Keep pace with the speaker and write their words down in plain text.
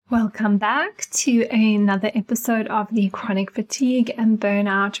Welcome back to another episode of the Chronic Fatigue and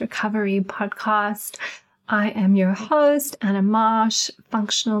Burnout Recovery Podcast. I am your host, Anna Marsh,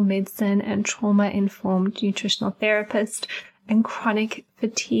 functional medicine and trauma-informed nutritional therapist and chronic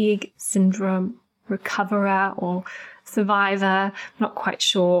fatigue syndrome recoverer or survivor. Not quite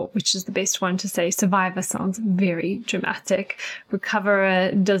sure which is the best one to say. Survivor sounds very dramatic.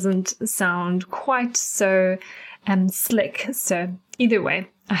 Recoverer doesn't sound quite so slick. So either way,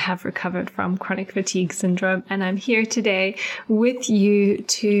 I have recovered from chronic fatigue syndrome, and I'm here today with you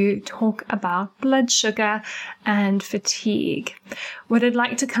to talk about blood sugar and fatigue. What I'd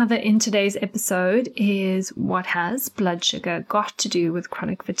like to cover in today's episode is what has blood sugar got to do with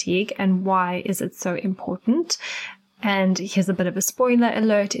chronic fatigue and why is it so important? And here's a bit of a spoiler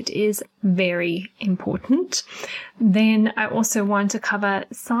alert, it is very important. Then I also want to cover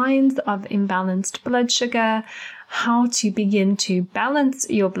signs of imbalanced blood sugar, how to begin to balance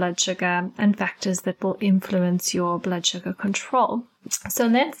your blood sugar, and factors that will influence your blood sugar control. So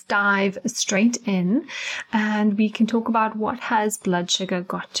let's dive straight in and we can talk about what has blood sugar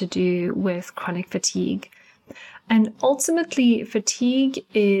got to do with chronic fatigue. And ultimately, fatigue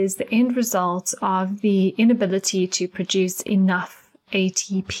is the end result of the inability to produce enough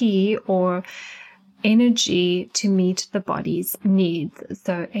ATP or energy to meet the body's needs.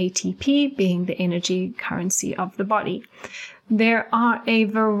 So ATP being the energy currency of the body. There are a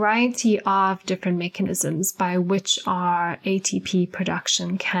variety of different mechanisms by which our ATP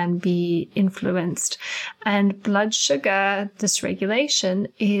production can be influenced, and blood sugar dysregulation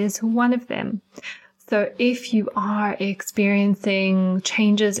is one of them. So if you are experiencing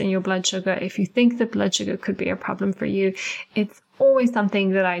changes in your blood sugar, if you think that blood sugar could be a problem for you, it's always something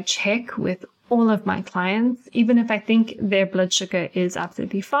that I check with all of my clients. Even if I think their blood sugar is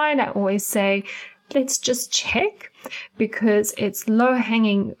absolutely fine, I always say, let's just check, because it's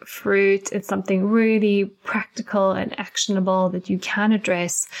low-hanging fruit. It's something really practical and actionable that you can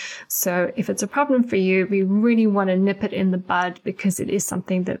address. So if it's a problem for you, we really want to nip it in the bud, because it is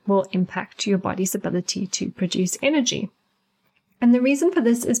something that will impact your body's ability to produce energy. And the reason for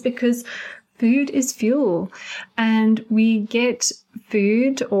this is because food is fuel, and we get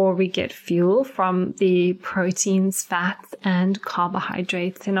food or we get fuel from the proteins, fats, and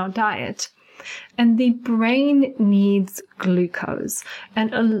carbohydrates in our diet. And the brain needs glucose,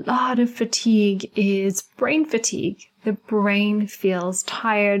 and a lot of fatigue is brain fatigue. The brain feels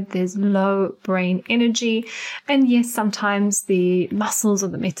tired, there's low brain energy, and yes, sometimes the muscles or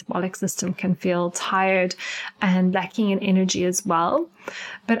the metabolic system can feel tired and lacking in energy as well.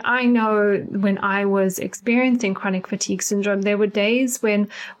 But I know when I was experiencing chronic fatigue syndrome, there were days when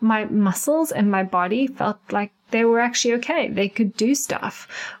my muscles and my body felt like they were actually okay. They could do stuff,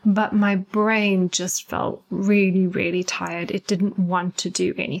 but my brain just felt really, really tired. It didn't want to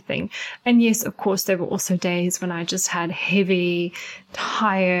do anything. And yes, of course, there were also days when I just had heavy,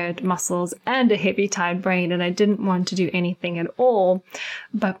 tired muscles and a heavy, tired brain, and I didn't want to do anything at all.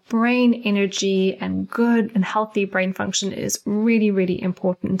 But brain energy and good and healthy brain function is really, really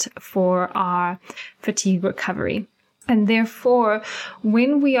important for our fatigue recovery. And therefore,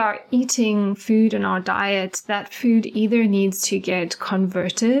 when we are eating food in our diet, that food either needs to get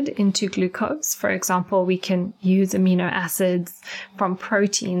converted into glucose. For example, we can use amino acids from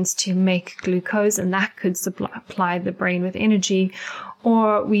proteins to make glucose, and that could supply the brain with energy.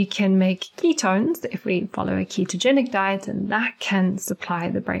 Or we can make ketones if we follow a ketogenic diet, and that can supply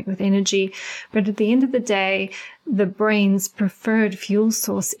the brain with energy. But at the end of the day, the brain's preferred fuel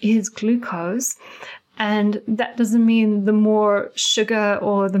source is glucose. And that doesn't mean the more sugar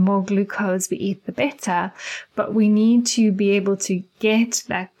or the more glucose we eat, the better. But we need to be able to get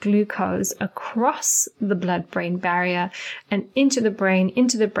that glucose across the blood-brain barrier and into the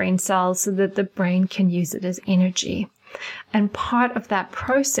brain cells, so that the brain can use it as energy. And part of that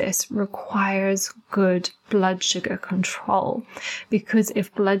process requires good blood sugar control, because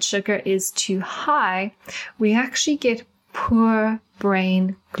if blood sugar is too high, we actually get poor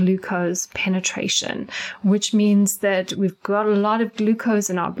brain glucose penetration, which means that we've got a lot of glucose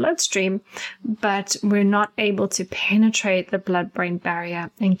in our bloodstream, but we're not able to penetrate the blood-brain barrier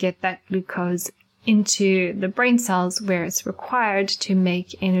and get that glucose into the brain cells where it's required to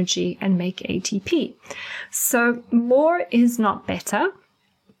make energy and make ATP. So more is not better.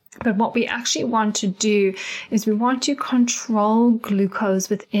 But what we actually want to do is we want to control glucose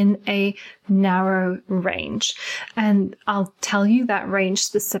within a narrow range. And I'll tell you that range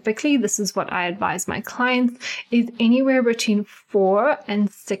specifically. This is what I advise my clients, is anywhere between 4 and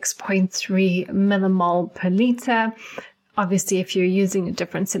 6.3 millimole per liter. Obviously, if you're using a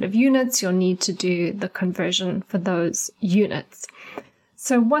different set of units, you'll need to do the conversion for those units.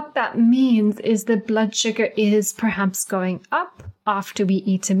 So what that means is the blood sugar is perhaps going up after we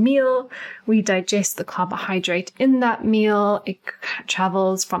eat a meal. We digest the carbohydrate in that meal. It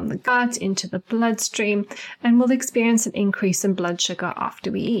travels from the gut into the bloodstream, and we'll experience an increase in blood sugar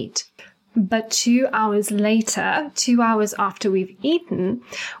after we eat. But 2 hours later, 2 hours after we've eaten,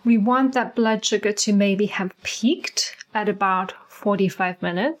 we want that blood sugar to maybe have peaked at about 45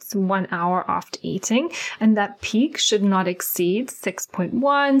 minutes, 1 hour after eating, and that peak should not exceed 6.1,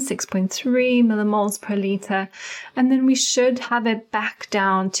 6.3 millimoles per liter, and then we should have it back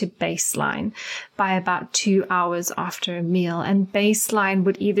down to baseline by about 2 hours after a meal. And baseline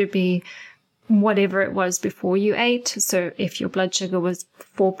would either be whatever it was before you ate. So if your blood sugar was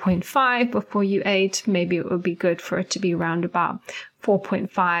 4.5 before you ate, maybe it would be good for it to be around about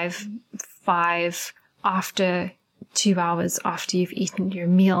 4.5, 5 after 2 hours after you've eaten your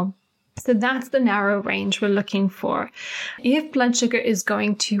meal. So that's the narrow range we're looking for. If blood sugar is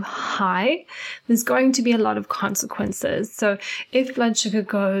going too high, there's going to be a lot of consequences. So if blood sugar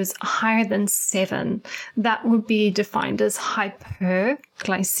goes higher than 7, that would be defined as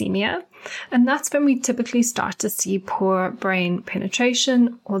hyperglycemia. And that's when we typically start to see poor brain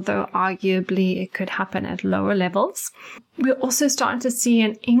penetration, although arguably it could happen at lower levels. We're also starting to see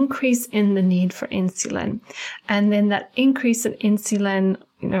an increase in the need for insulin. And then that increase in insulin,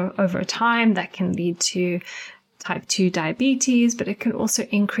 over time, that can lead to type 2 diabetes, but it can also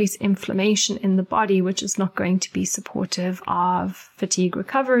increase inflammation in the body, which is not going to be supportive of fatigue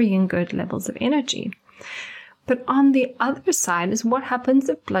recovery and good levels of energy. But on the other side is what happens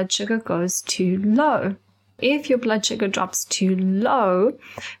if blood sugar goes too low. If your blood sugar drops too low,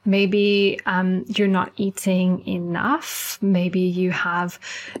 maybe you're not eating enough. Maybe you have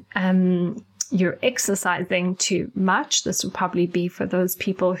you're exercising too much. This would probably be for those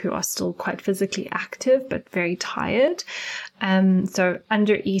people who are still quite physically active but very tired. So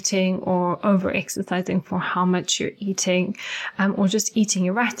under eating or over exercising for how much you're eating, or just eating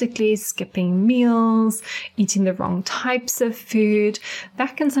erratically, skipping meals, eating the wrong types of food,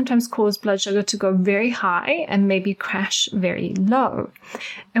 that can sometimes cause blood sugar to go very high and maybe crash very low.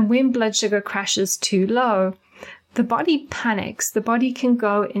 And when blood sugar crashes too low, the body panics. The body can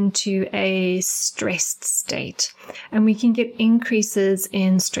go into a stressed state, and we can get increases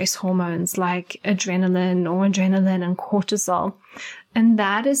in stress hormones like adrenaline and cortisol. And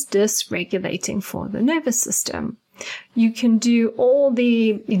that is dysregulating for the nervous system. You can do all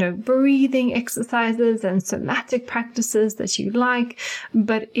the, breathing exercises and somatic practices that you like,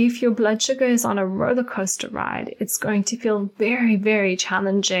 but if your blood sugar is on a roller coaster ride, it's going to feel very, very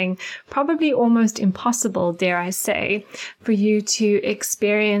challenging, probably almost impossible, dare I say, for you to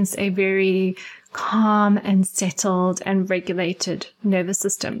experience a very calm and settled and regulated nervous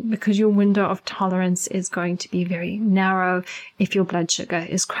system, because your window of tolerance is going to be very narrow if your blood sugar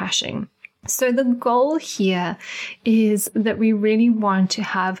is crashing. So the goal here is that we really want to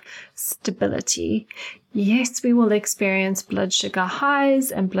have stability. Yes, we will experience blood sugar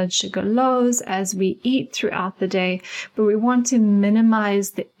highs and blood sugar lows as we eat throughout the day, but we want to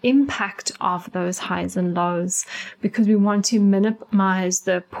minimize the impact of those highs and lows because we want to minimize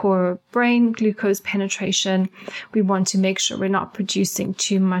the poor brain glucose penetration. We want to make sure we're not producing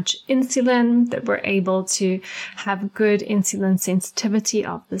too much insulin, that we're able to have good insulin sensitivity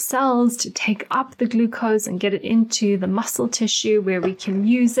of the cells to take up the glucose and get it into the muscle tissue where we can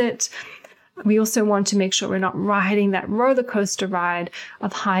use it. We also want to make sure we're not riding that roller coaster ride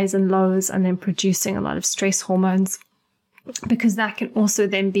of highs and lows and then producing a lot of stress hormones, because that can also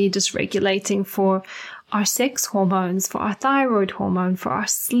then be dysregulating for our sex hormones, for our thyroid hormone, for our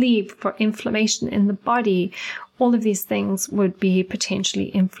sleep, for inflammation in the body. All of these things would be potentially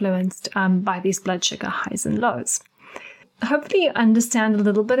influenced by these blood sugar highs and lows. Hopefully you understand a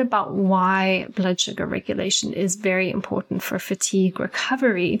little bit about why blood sugar regulation is very important for fatigue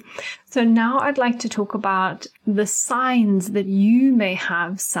recovery. So now I'd like to talk about the signs that you may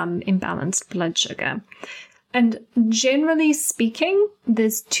have some imbalanced blood sugar. And generally speaking,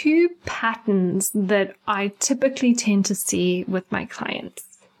 there's 2 patterns that I typically tend to see with my clients.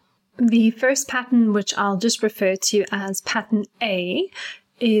 The first pattern, which I'll just refer to as pattern A,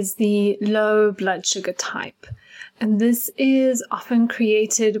 is the low blood sugar type. And this is often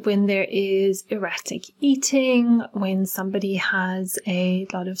created when there is erratic eating, when somebody has a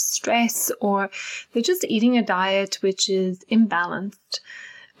lot of stress, or they're just eating a diet which is imbalanced.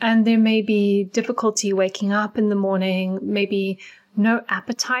 And there may be difficulty waking up in the morning, maybe no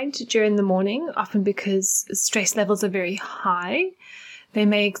appetite during the morning, often because stress levels are very high. They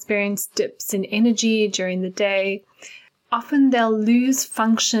may experience dips in energy during the day. often they'll lose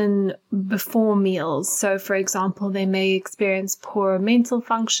function before meals. So, for example, they may experience poor mental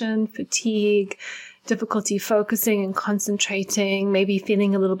function, fatigue, difficulty focusing and concentrating, maybe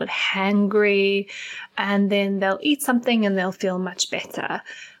feeling a little bit hangry, and then they'll eat something and they'll feel much better.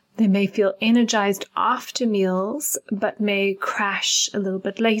 They may feel energized after meals, but may crash a little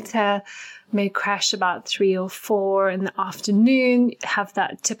bit later, may crash about 3 or 4 in the afternoon, have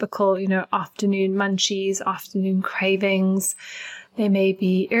that typical, afternoon munchies, afternoon cravings. They may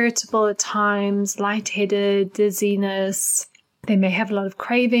be irritable at times, lightheaded, dizziness. They may have a lot of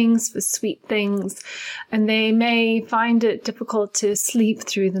cravings for sweet things, and they may find it difficult to sleep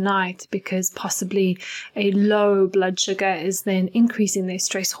through the night because possibly a low blood sugar is then increasing their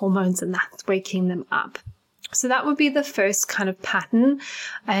stress hormones, and that's waking them up. So that would be the first kind of pattern,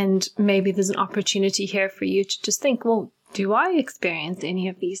 and maybe there's an opportunity here for you to just think, well, do I experience any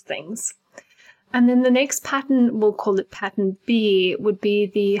of these things? And then the next pattern, we'll call it pattern B, would be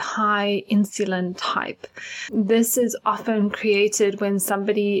the high insulin type. This is often created when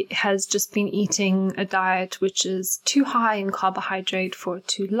somebody has just been eating a diet which is too high in carbohydrate for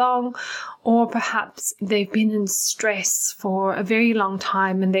too long, or perhaps they've been in stress for a very long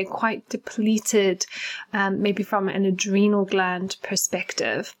time and they're quite depleted, maybe from an adrenal gland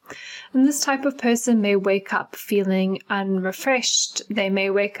perspective. And this type of person may wake up feeling unrefreshed. They may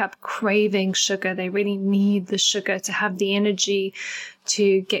wake up craving sugar. They really need the sugar to have the energy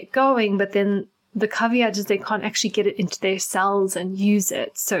to get going, but then the caveat is they can't actually get it into their cells and use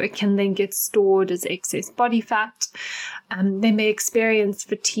it, so it can then get stored as excess body fat. They may experience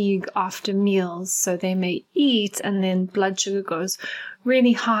fatigue after meals, so they may eat and then blood sugar goes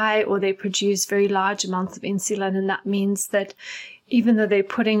really high, or they produce very large amounts of insulin, and that means that even though they're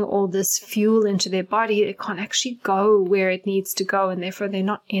putting all this fuel into their body, it can't actually go where it needs to go, and therefore they're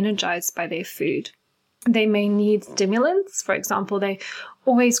not energized by their food. They may need stimulants. For example, they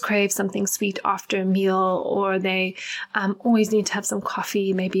always crave something sweet after a meal, or they always need to have some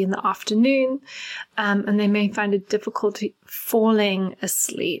coffee maybe in the afternoon, and they may find it difficult falling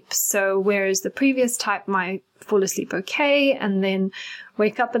asleep. So whereas the previous type might fall asleep okay and then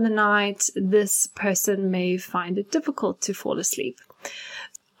wake up in the night, this person may find it difficult to fall asleep.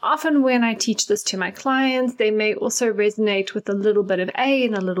 Often when I teach this to my clients, they may also resonate with a little bit of A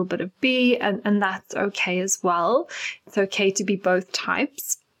and a little bit of B, and that's okay as well. It's okay to be both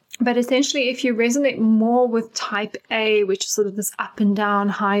types. But essentially, if you resonate more with type A, which is sort of this up and down,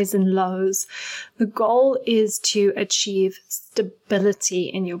 highs and lows, the goal is to achieve stability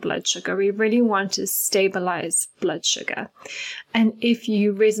in your blood sugar. We really want to stabilize blood sugar. And if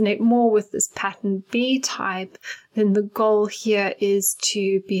you resonate more with this pattern B type, then the goal here is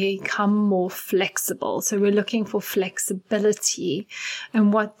to become more flexible. So we're looking for flexibility.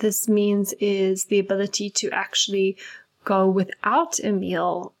 And what this means is the ability to actually go without a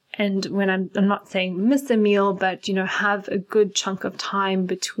meal. And when I'm not saying miss a meal, but, have a good chunk of time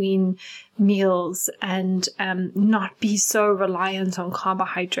between meals and not be so reliant on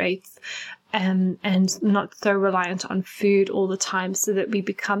carbohydrates and not so reliant on food all the time, so that we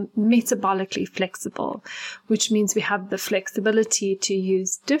become metabolically flexible, which means we have the flexibility to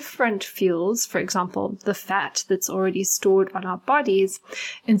use different fuels, for example, the fat that's already stored on our bodies,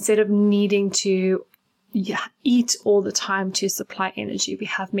 instead of needing to eat all the time to supply energy. We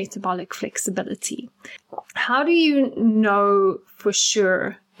have metabolic flexibility. How do you know for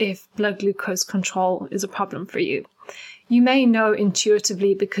sure if blood glucose control is a problem for you? You may know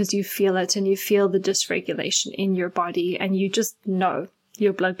intuitively because you feel it, and you feel the dysregulation in your body, and you just know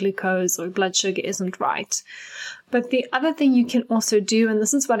your blood glucose or blood sugar isn't right. But the other thing you can also do, and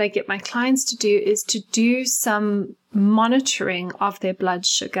this is what I get my clients to do, is to do some monitoring of their blood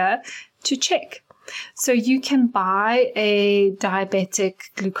sugar to check. So you can buy a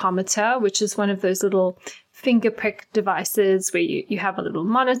diabetic glucometer, which is one of those little finger prick devices where you have a little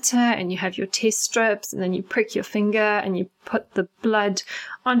monitor and you have your test strips, and then you prick your finger and you put the blood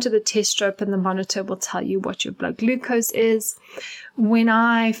onto the test strip, and the monitor will tell you what your blood glucose is. When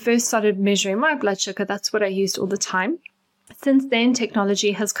I first started measuring my blood sugar, that's what I used all the time. Since then,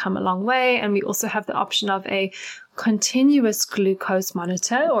 technology has come a long way, and we also have the option of a continuous glucose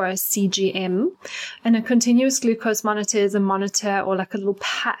monitor, or a CGM. And a continuous glucose monitor is a monitor, or like a little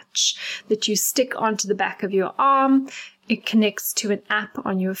patch that you stick onto the back of your arm. It connects to an app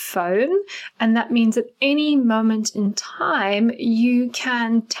on your phone, and that means at any moment in time, you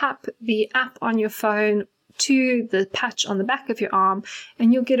can tap the app on your phone to the patch on the back of your arm,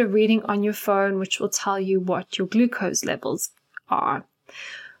 and you'll get a reading on your phone which will tell you what your glucose levels are.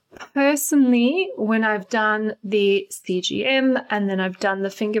 Personally, when I've done the CGM and then I've done the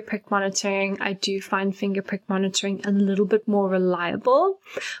finger prick monitoring, I do find finger prick monitoring a little bit more reliable.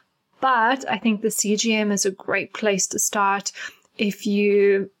 But I think the CGM is a great place to start if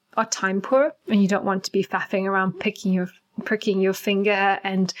you are time poor and you don't want to be faffing around pricking your finger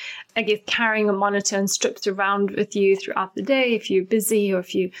and, I guess, carrying a monitor and strips around with you throughout the day if you're busy or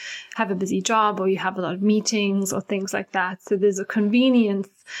if you have a busy job or you have a lot of meetings or things like that. So there's a convenience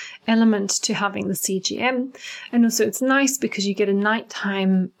element to having the CGM. And also it's nice because you get a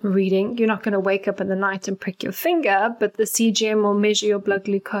nighttime reading. You're not going to wake up in the night and prick your finger, but the CGM will measure your blood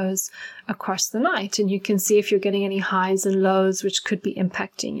glucose across the night. And you can see if you're getting any highs and lows, which could be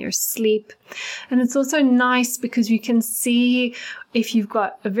impacting your sleep. And it's also nice because you can see if you've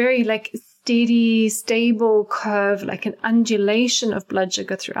got a very steady, stable curve, like an undulation of blood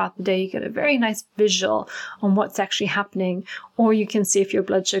sugar throughout the day. You get a very nice visual on what's actually happening. Or you can see if your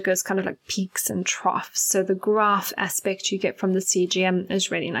blood sugar is kind of like peaks and troughs. So the graph aspect you get from the CGM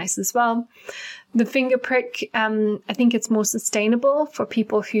is really nice as well. The finger prick, I think it's more sustainable for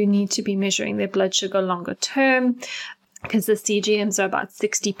people who need to be measuring their blood sugar longer term, because the CGMs are about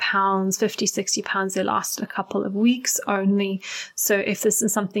 60 pounds, 50, 60 pounds. They last a couple of weeks only. So if this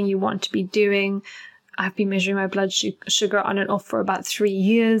is something you want to be doing, I've been measuring my blood sugar on and off for about 3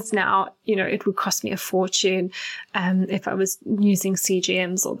 years now. It would cost me a fortune if I was using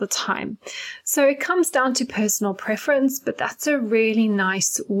CGMs all the time. So it comes down to personal preference, but that's a really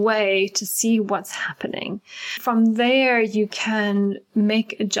nice way to see what's happening. From there, you can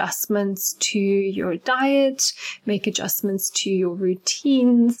make adjustments to your diet, make adjustments to your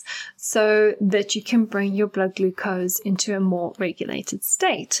routines so that you can bring your blood glucose into a more regulated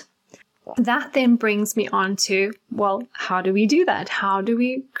state. That then brings me on to, well, how do we do that? How do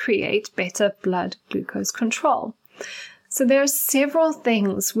we create better blood glucose control? So there are several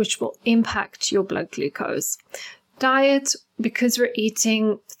things which will impact your blood glucose. Diet, because we're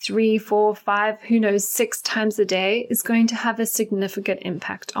eating 3, 4, 5, 6 times a day, is going to have a significant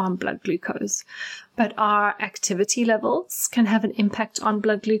impact on blood glucose. But our activity levels can have an impact on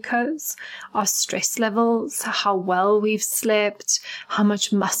blood glucose, our stress levels, how well we've slept, how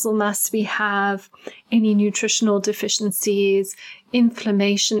much muscle mass we have, any nutritional deficiencies,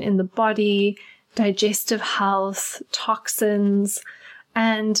 inflammation in the body, digestive health, toxins,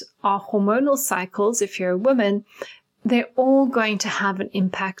 and our hormonal cycles, if you're a woman, they're all going to have an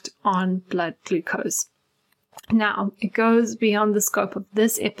impact on blood glucose. Now, it goes beyond the scope of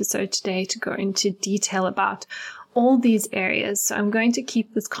this episode today to go into detail about all these areas. So I'm going to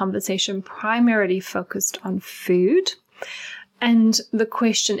keep this conversation primarily focused on food. And the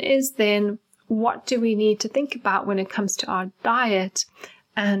question is then, what do we need to think about when it comes to our diet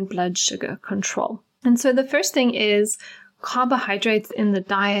and blood sugar control? And so the first thing is, carbohydrates in the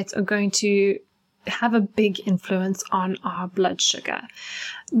diet are going to have a big influence on our blood sugar.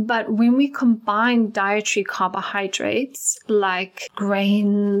 But when we combine dietary carbohydrates like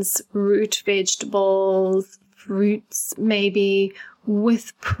grains, root vegetables, fruits maybe,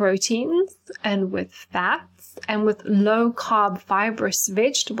 with proteins and with fats and with low carb fibrous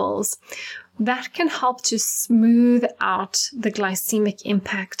vegetables, that can help to smooth out the glycemic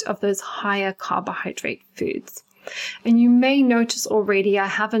impact of those higher carbohydrate foods. And you may notice already I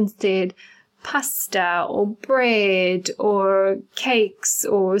haven't said pasta or bread or cakes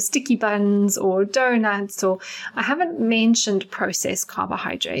or sticky buns or donuts, or I haven't mentioned processed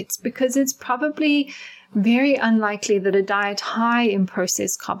carbohydrates because it's probably very unlikely that a diet high in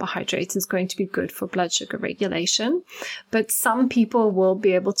processed carbohydrates is going to be good for blood sugar regulation. But some people will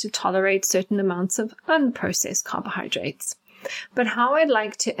be able to tolerate certain amounts of unprocessed carbohydrates. But how I'd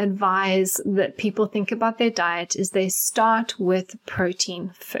like to advise that people think about their diet is they start with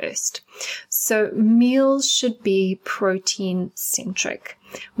protein first. So meals should be protein centric.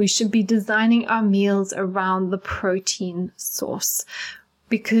 We should be designing our meals around the protein source,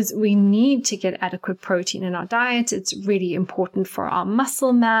 because we need to get adequate protein in our diet. It's really important for our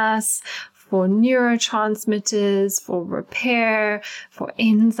muscle mass, for neurotransmitters, for repair, for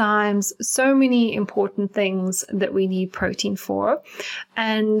enzymes, so many important things that we need protein for.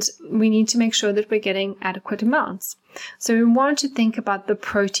 And we need to make sure that we're getting adequate amounts. So we want to think about the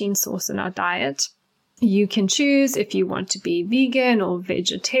protein source in our diet. You can choose if you want to be vegan or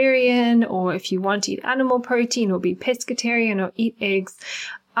vegetarian, or if you want to eat animal protein or be pescatarian or eat eggs.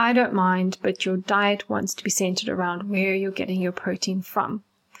 I don't mind, but your diet wants to be centered around where you're getting your protein from.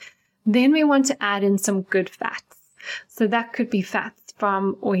 Then we want to add in some good fats. So that could be fats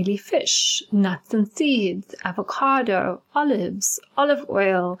from oily fish, nuts and seeds, avocado, olives, olive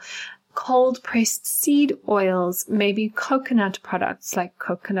oil, cold pressed seed oils, maybe coconut products like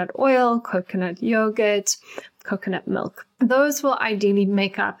coconut oil, coconut yogurt, coconut milk. Those will ideally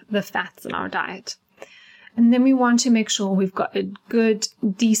make up the fats in our diet. And then we want to make sure we've got a good,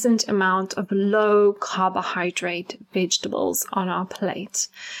 decent amount of low carbohydrate vegetables on our plate.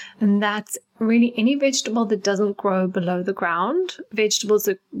 And that's really any vegetable that doesn't grow below the ground. Vegetables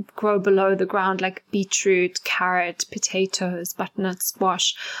that grow below the ground like beetroot, carrot, potatoes, butternut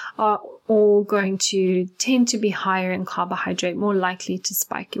squash are all going to tend to be higher in carbohydrate, more likely to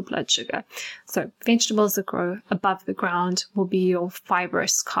spike your blood sugar. So vegetables that grow above the ground will be your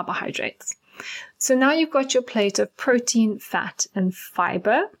fibrous carbohydrates. So now you've got your plate of protein, fat, and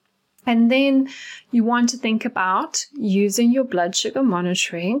fiber. And then you want to think about using your blood sugar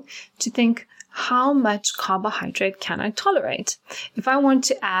monitoring to think, how much carbohydrate can I tolerate? If I want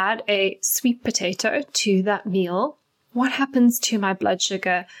to add a sweet potato to that meal, what happens to my blood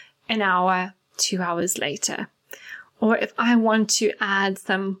sugar an hour, 2 hours later? Or if I want to add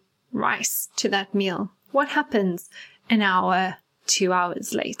some rice to that meal, what happens an hour, 2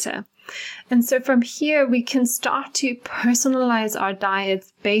 hours later? And so from here, we can start to personalize our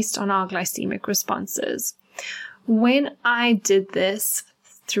diets based on our glycemic responses. When I did this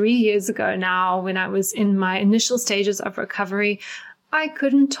 3 years ago now, when I was in my initial stages of recovery, I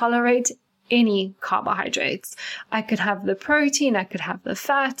couldn't tolerate any carbohydrates. I could have the protein, I could have the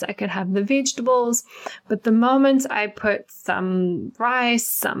fat, I could have the vegetables, but the moment I put some rice,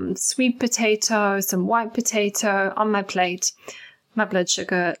 some sweet potato, some white potato on my plate, my blood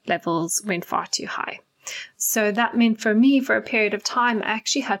sugar levels went far too high. So that meant for me, for a period of time, I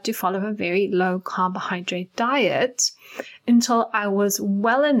actually had to follow a very low carbohydrate diet until I was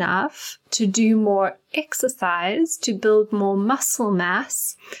well enough to do more exercise, to build more muscle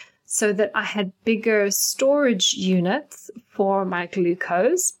mass, so that I had bigger storage units for my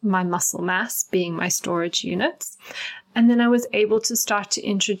glucose, my muscle mass being my storage units. And then I was able to start to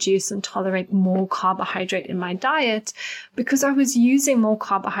introduce and tolerate more carbohydrate in my diet because I was using more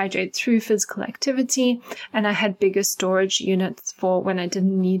carbohydrate through physical activity, and I had bigger storage units for when I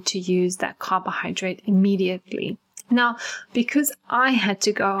didn't need to use that carbohydrate immediately. Now, because I had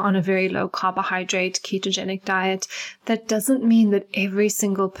to go on a very low carbohydrate ketogenic diet, that doesn't mean that every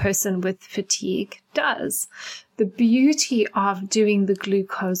single person with fatigue does. The beauty of doing the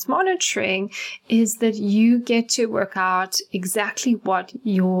glucose monitoring is that you get to work out exactly what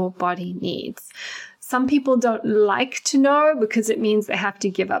your body needs. Some people don't like to know because it means they have to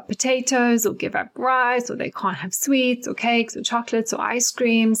give up potatoes or give up rice, or they can't have sweets or cakes or chocolates or ice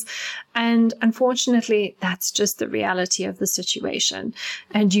creams. And unfortunately, that's just the reality of the situation.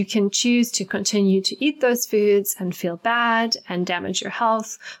 And you can choose to continue to eat those foods and feel bad and damage your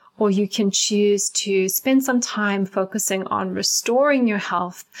health, or you can choose to spend some time focusing on restoring your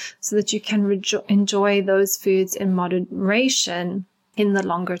health so that you can enjoy those foods in moderation in the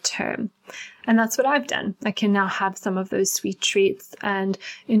longer term. And that's what I've done. I can now have some of those sweet treats and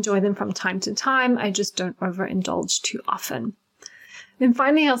enjoy them from time to time. I just don't overindulge too often. Then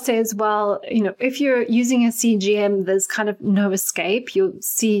finally, I'll say as well, if you're using a CGM, there's kind of no escape. You'll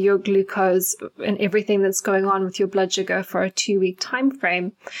see your glucose and everything that's going on with your blood sugar for a 2-week time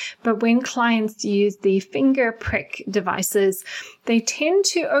frame. But when clients use the finger prick devices, they tend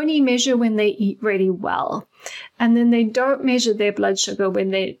to only measure when they eat really well. And then they don't measure their blood sugar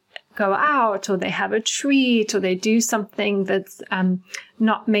when they go out or they have a treat or they do something that's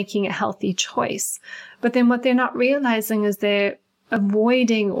not making a healthy choice. But then what they're not realizing is they're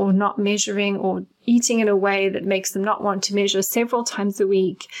avoiding or not measuring or eating in a way that makes them not want to measure several times a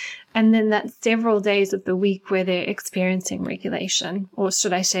week. And then that's several days of the week where they're experiencing regulation, or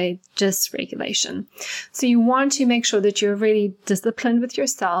should I say dysregulation. So you want to make sure that you're really disciplined with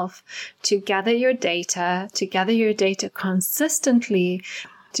yourself to gather your data consistently,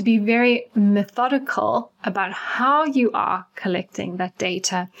 to be very methodical about how you are collecting that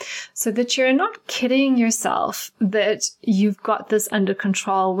data so that you're not kidding yourself that you've got this under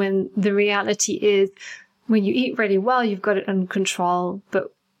control when the reality is when you eat really well, you've got it under control,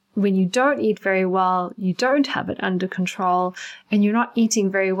 but when you don't eat very well, you don't have it under control and you're not eating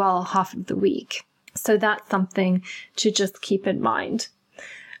very well half of the week. So that's something to just keep in mind.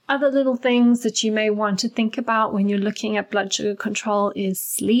 Other little things that you may want to think about when you're looking at blood sugar control is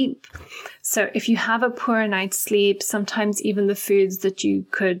sleep. So if you have a poor night's sleep, sometimes even the foods that you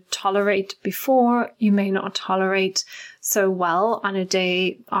could tolerate before, you may not tolerate so well on a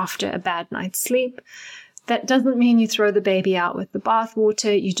day after a bad night's sleep. That doesn't mean you throw the baby out with the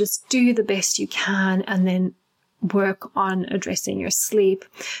bathwater. You just do the best you can and then work on addressing your sleep.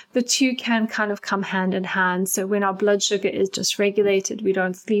 The two can kind of come hand in hand. So when our blood sugar is dysregulated, we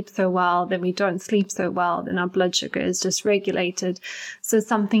don't sleep so well. Then we don't sleep so well. Then our blood sugar is dysregulated. So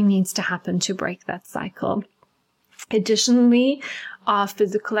something needs to happen to break that cycle. Additionally, our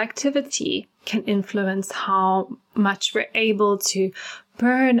physical activity can influence how much we're able to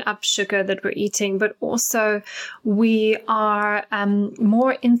burn up sugar that we're eating, but also we are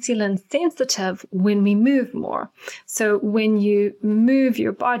more insulin sensitive when we move more. So when you move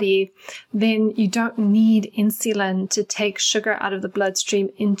your body, then you don't need insulin to take sugar out of the bloodstream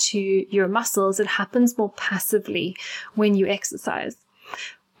into your muscles. It happens more passively when you exercise.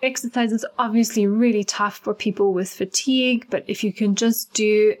 Exercise is obviously really tough for people with fatigue, but if you can just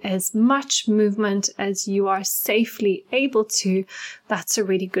do as much movement as you are safely able to, that's a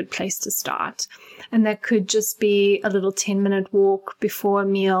really good place to start. And that could just be a little 10-minute walk before a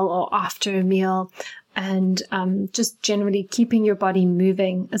meal or after a meal, and just generally keeping your body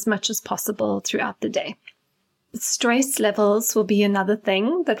moving as much as possible throughout the day. Stress levels will be another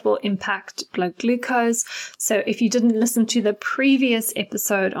thing that will impact blood glucose. So if you didn't listen to the previous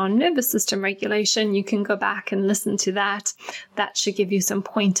episode on nervous system regulation, you can go back and listen to that. That should give you some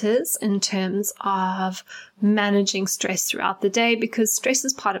pointers in terms of managing stress throughout the day, because stress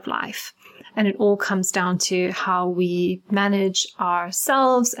is part of life. And it all comes down to how we manage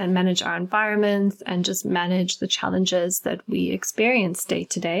ourselves and manage our environments and just manage the challenges that we experience day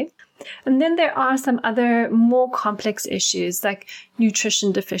to day. And then there are some other more complex issues like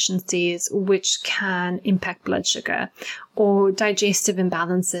nutrition deficiencies, which can impact blood sugar, or digestive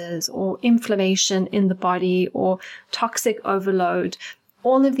imbalances, or inflammation in the body, or toxic overload.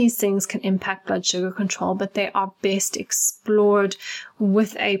 All of these things can impact blood sugar control, but they are best explored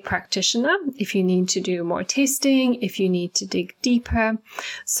with a practitioner if you need to do more testing, if you need to dig deeper.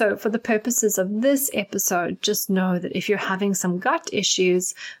 So for the purposes of this episode, just know that if you're having some gut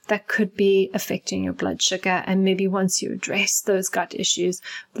issues, that could be affecting your blood sugar. And maybe once you address those gut issues,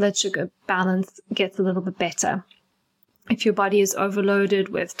 blood sugar balance gets a little bit better. If your body is overloaded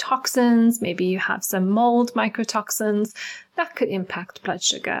with toxins, maybe you have some mold mycotoxins, that could impact blood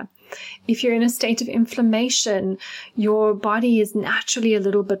sugar. If you're in a state of inflammation, your body is naturally a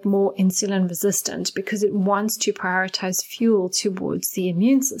little bit more insulin resistant because it wants to prioritize fuel towards the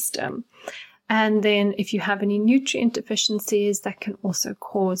immune system. And then if you have any nutrient deficiencies, that can also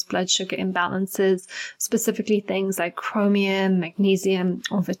cause blood sugar imbalances, specifically things like chromium, magnesium,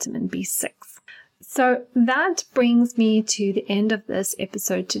 or vitamin B6. So that brings me to the end of this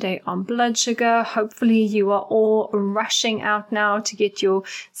episode today on blood sugar. Hopefully you are all rushing out now to get your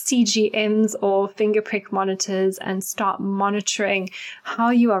CGMs or finger prick monitors and start monitoring how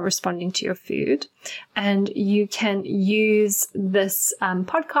you are responding to your food. And you can use this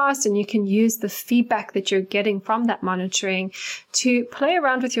podcast, and you can use the feedback that you're getting from that monitoring to play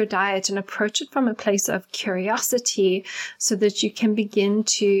around with your diet and approach it from a place of curiosity so that you can begin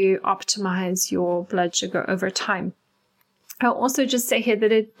to optimize your blood sugar over time. I'll also just say here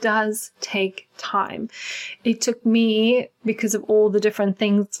that it does take time. It took me, because of all the different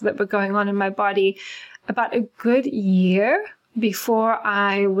things that were going on in my body, about a good year before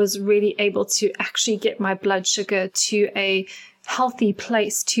I was really able to actually get my blood sugar to a healthy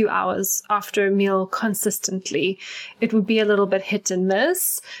place 2 hours after a meal consistently. It would be a little bit hit and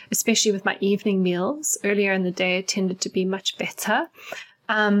miss, especially with my evening meals. Earlier in the day, it tended to be much better.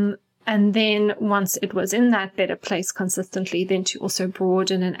 And then once it was in that better place consistently, then to also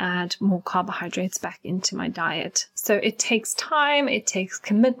broaden and add more carbohydrates back into my diet. So it takes time, it takes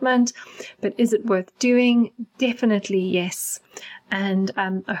commitment, but is it worth doing? Definitely yes. And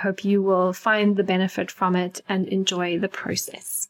I hope you will find the benefit from it and enjoy the process.